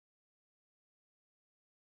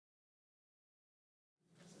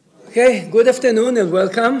Okay, good afternoon and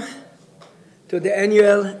welcome to the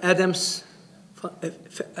annual Adams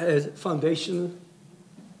Foundation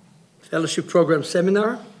Fellowship Program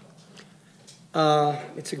Seminar.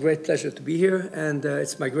 It's a great pleasure to be here, and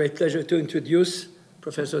it's my great pleasure to introduce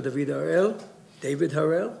Professor David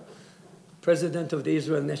Harel, President of the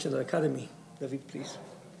Israel National Academy. David, please.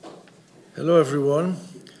 Hello, everyone.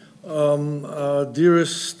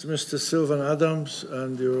 Dearest Mr. Sylvan Adams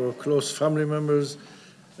and your close family members,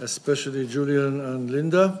 especially Julian and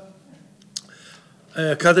Linda.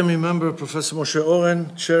 Academy member, Professor Moshe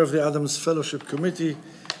Oren, Chair of the Adams Fellowship Committee.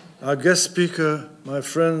 Our guest speaker, my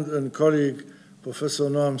friend and colleague, Professor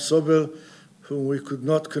Noam Sobel, whom we could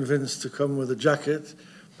not convince to come with a jacket,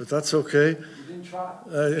 but that's okay. You didn't try.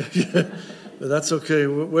 But that's okay.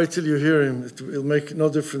 Wait till you hear him. It will make no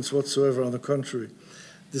difference whatsoever, on the contrary.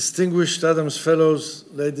 Distinguished Adams Fellows,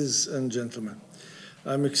 ladies and gentlemen.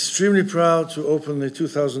 I'm extremely proud to open the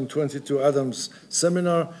 2022 Adams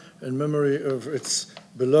Seminar in memory of its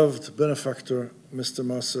beloved benefactor, Mr.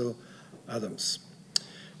 Marcel Adams.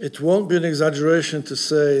 It won't be an exaggeration to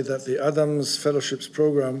say that the Adams Fellowships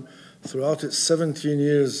Program, throughout its 17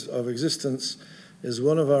 years of existence, is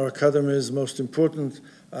one of our Academy's most important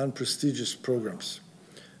and prestigious programs.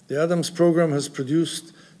 The Adams Program has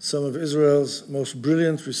produced some of Israel's most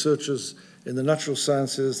brilliant researchers in the natural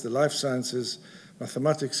sciences, the life sciences,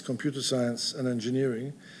 mathematics, computer science, and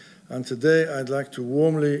engineering. And today I'd like to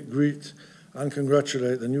warmly greet and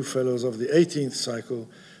congratulate the new fellows of the 18th cycle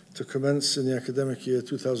to commence in the academic year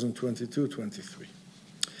 2022-23.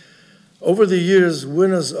 Over the years,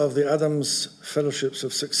 winners of the Adams Fellowships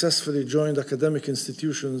have successfully joined academic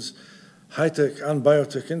institutions, high-tech and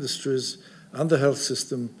biotech industries, and the health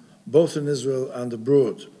system, both in Israel and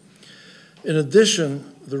abroad. In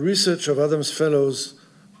addition, the research of Adams Fellows,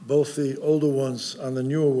 both the older ones and the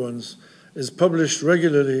newer ones, is published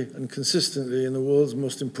regularly and consistently in the world's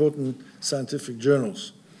most important scientific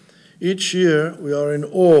journals. Each year, we are in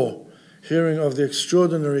awe hearing of the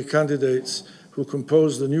extraordinary candidates who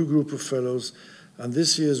compose the new group of fellows, and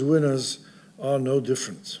this year's winners are no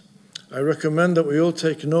different. I recommend that we all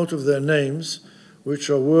take note of their names, which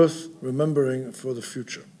are worth remembering for the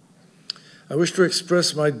future. I wish to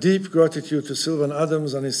express my deep gratitude to Sylvan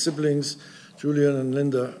Adams and his siblings, Julian and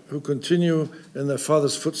Linda, who continue in their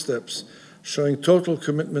father's footsteps, showing total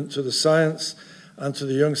commitment to the science and to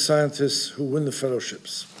the young scientists who win the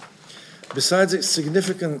fellowships. Besides its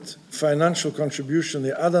significant financial contribution,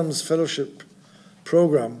 the Adams Fellowship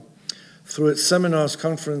Program, through its seminars,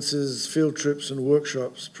 conferences, field trips, and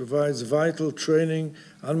workshops, provides vital training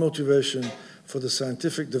and motivation for the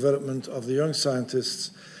scientific development of the young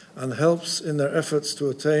scientists and helps in their efforts to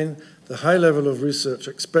attain the high level of research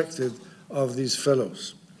expected of these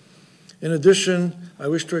fellows. In addition, I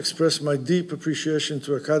wish to express my deep appreciation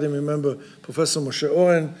to Academy member Professor Moshe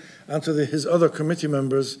Oren and to his other committee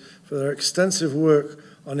members for their extensive work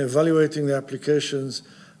on evaluating the applications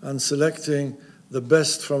and selecting the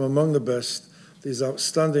best from among the best, these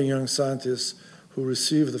outstanding young scientists who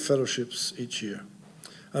receive the fellowships each year.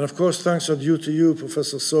 And of course, thanks are due to you,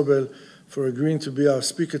 Professor Sobel, for agreeing to be our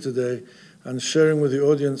speaker today and sharing with the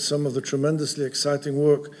audience some of the tremendously exciting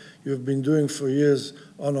work you have been doing for years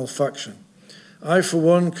on olfaction. I, for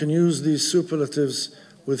one, can use these superlatives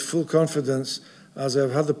with full confidence, as I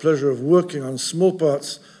have had the pleasure of working on small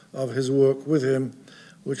parts of his work with him,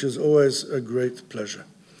 which is always a great pleasure.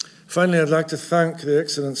 Finally, I'd like to thank the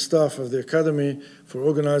excellent staff of the Academy for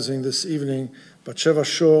organizing this evening, Batsheva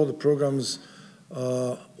Shor, the program's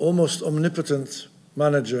almost omnipotent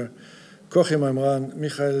manager, Kochi Maimran,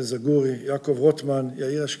 Michael Zaguri, Yaakov Rotman,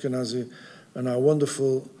 Yair Ashkenazi, and our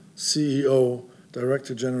wonderful CEO,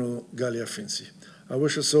 Director General Galia Finzi. I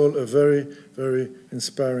wish us all a very, very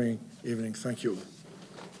inspiring evening. Thank you.